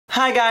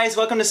Hi guys,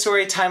 welcome to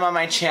Storytime on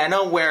my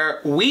channel where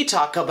we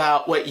talk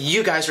about what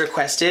you guys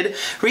requested.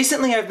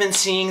 Recently I've been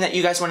seeing that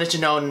you guys wanted to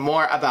know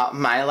more about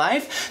my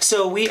life,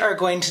 so we are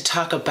going to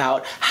talk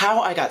about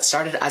how I got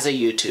started as a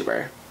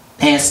YouTuber.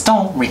 It's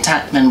story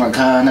time and we're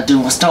gonna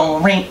do a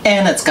story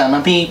and it's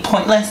gonna be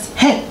pointless.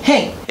 Hey,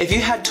 hey! If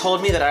you had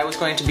told me that I was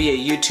going to be a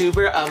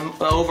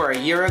YouTuber over a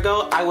year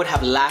ago, I would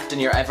have laughed in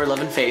your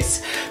ever-loving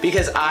face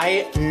because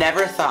I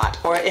never thought,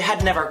 or it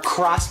had never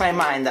crossed my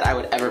mind that I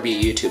would ever be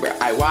a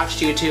YouTuber. I watched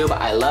YouTube,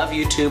 I love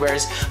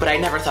YouTubers, but I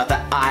never thought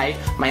that I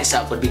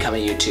myself would become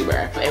a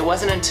YouTuber. It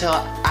wasn't until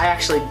I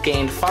actually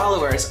gained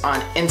followers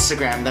on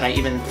Instagram that I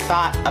even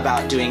thought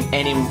about doing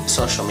any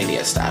social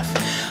media stuff.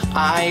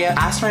 I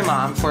asked my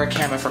mom for a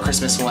camera for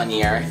Christmas one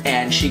year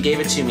and she gave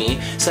it to me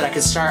so that I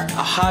could start a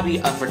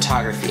hobby of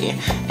photography.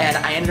 And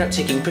I ended up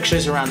taking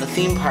pictures around the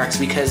theme parks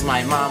because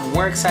my mom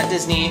works at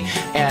Disney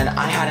and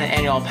I had an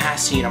annual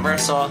pass to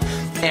Universal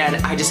and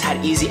I just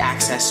had easy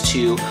access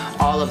to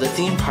all of the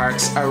theme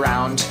parks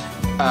around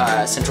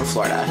Central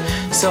Florida.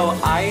 So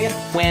I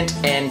went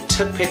and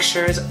took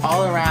pictures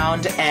all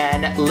around,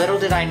 and little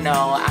did I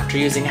know, after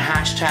using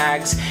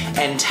hashtags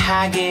and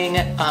tagging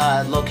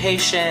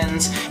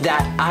locations,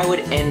 that I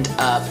would end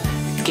up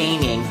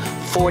gaining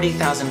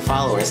 40,000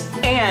 followers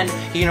and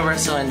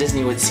Universal and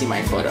Disney would see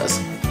my photos.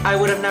 I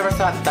would have never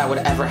thought that that would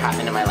ever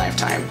happen in my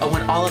lifetime. But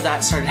when all of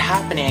that started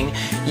happening,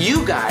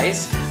 you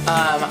guys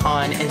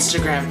on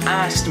Instagram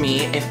asked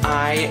me if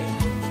I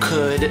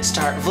could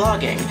start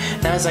vlogging.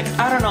 And I was like,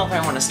 I don't know if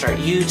I want to start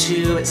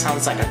YouTube. It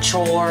sounds like a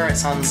chore. It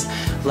sounds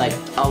like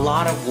a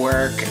lot of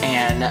work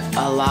and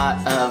a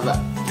lot of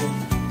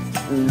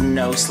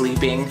no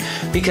sleeping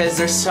because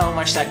there's so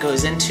much that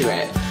goes into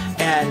it.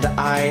 And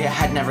I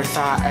had never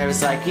thought, I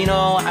was like, you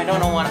know, I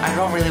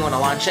don't really want to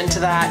launch into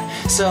that,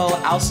 so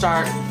I'll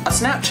start a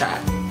Snapchat.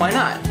 Why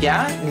not?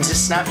 Yeah?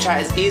 Just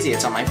Snapchat is easy.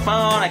 It's on my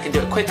phone. I can do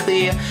it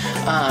quickly.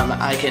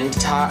 I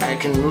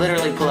can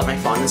literally pull up my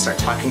phone and start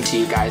talking to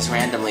you guys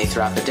randomly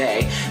throughout the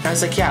day. And I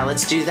was like, yeah,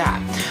 let's do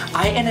that.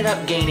 I ended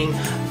up gaining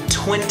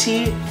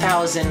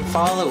 20,000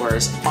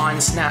 followers on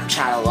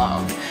Snapchat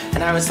alone.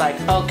 And I was like,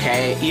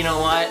 okay, you know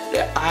what?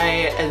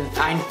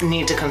 I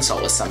need to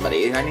consult with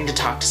somebody. I need to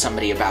talk to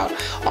somebody about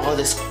all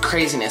this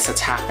craziness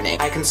that's happening.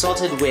 I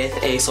consulted with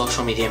a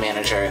social media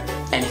manager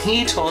and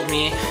he told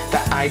me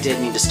that I did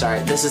need to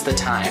start. This is the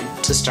time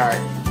to start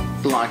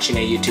launching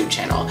a YouTube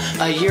channel.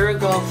 A year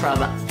ago from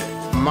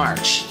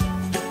March,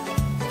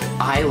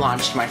 I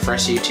launched my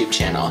first YouTube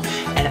channel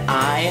and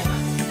I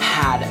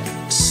had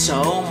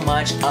so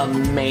much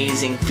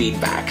amazing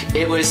feedback.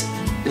 It was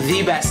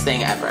the best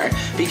thing ever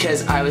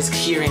because I was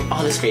hearing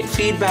all this great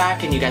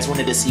feedback and you guys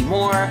wanted to see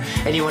more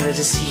and you wanted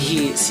to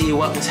see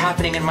what was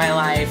happening in my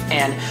life,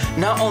 and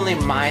not only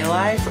my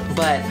life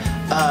but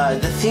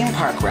the theme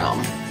park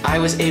realm. I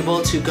was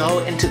able to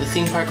go into the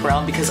theme park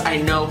realm because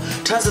I know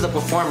tons of the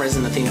performers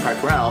in the theme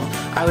park realm.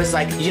 I was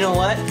like, you know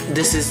what?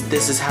 This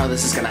is how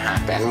this is gonna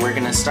happen. We're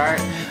gonna start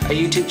a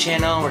YouTube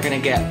channel. We're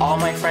gonna get all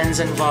my friends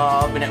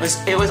involved, and it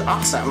was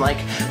awesome. Like,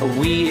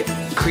 we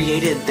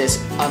created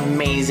this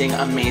amazing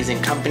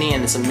company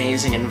and this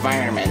amazing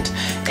environment,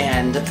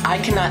 and I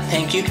cannot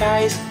thank you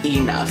guys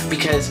enough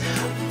because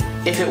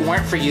if it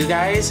weren't for you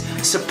guys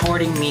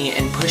supporting me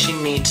and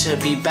pushing me to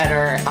be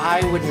better, I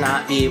would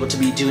not be able to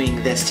be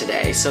doing this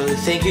today. So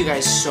thank you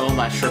guys so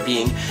much for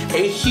being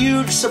a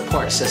huge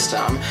support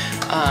system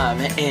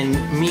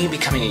in me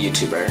becoming a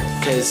YouTuber,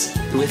 because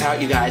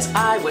without you guys,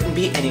 I wouldn't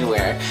be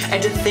anywhere.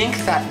 And to think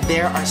that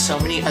there are so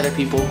many other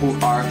people who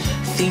are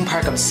theme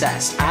park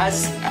obsessed,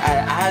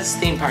 as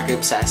theme park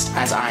obsessed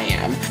as I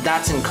am,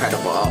 that's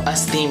incredible.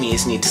 Us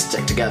themies need to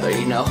stick together,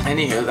 you know?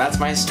 Anywho, that's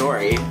my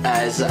story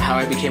as how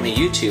I became a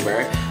YouTuber.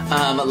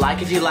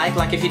 Like if you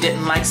like if you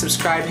didn't like,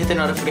 subscribe, hit the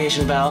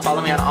notification bell,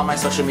 follow me on all my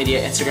social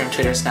media, Instagram,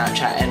 Twitter,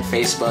 Snapchat, and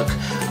Facebook,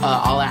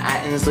 all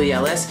at Inslee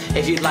Ellis.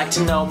 If you'd like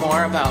to know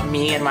more about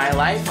me and my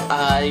life,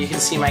 you can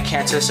see my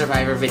Cancer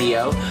Survivor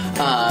video,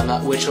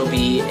 which will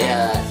be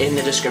in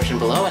the description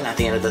below and at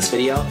the end of this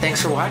video.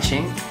 Thanks for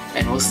watching,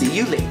 and we'll see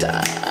you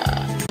later.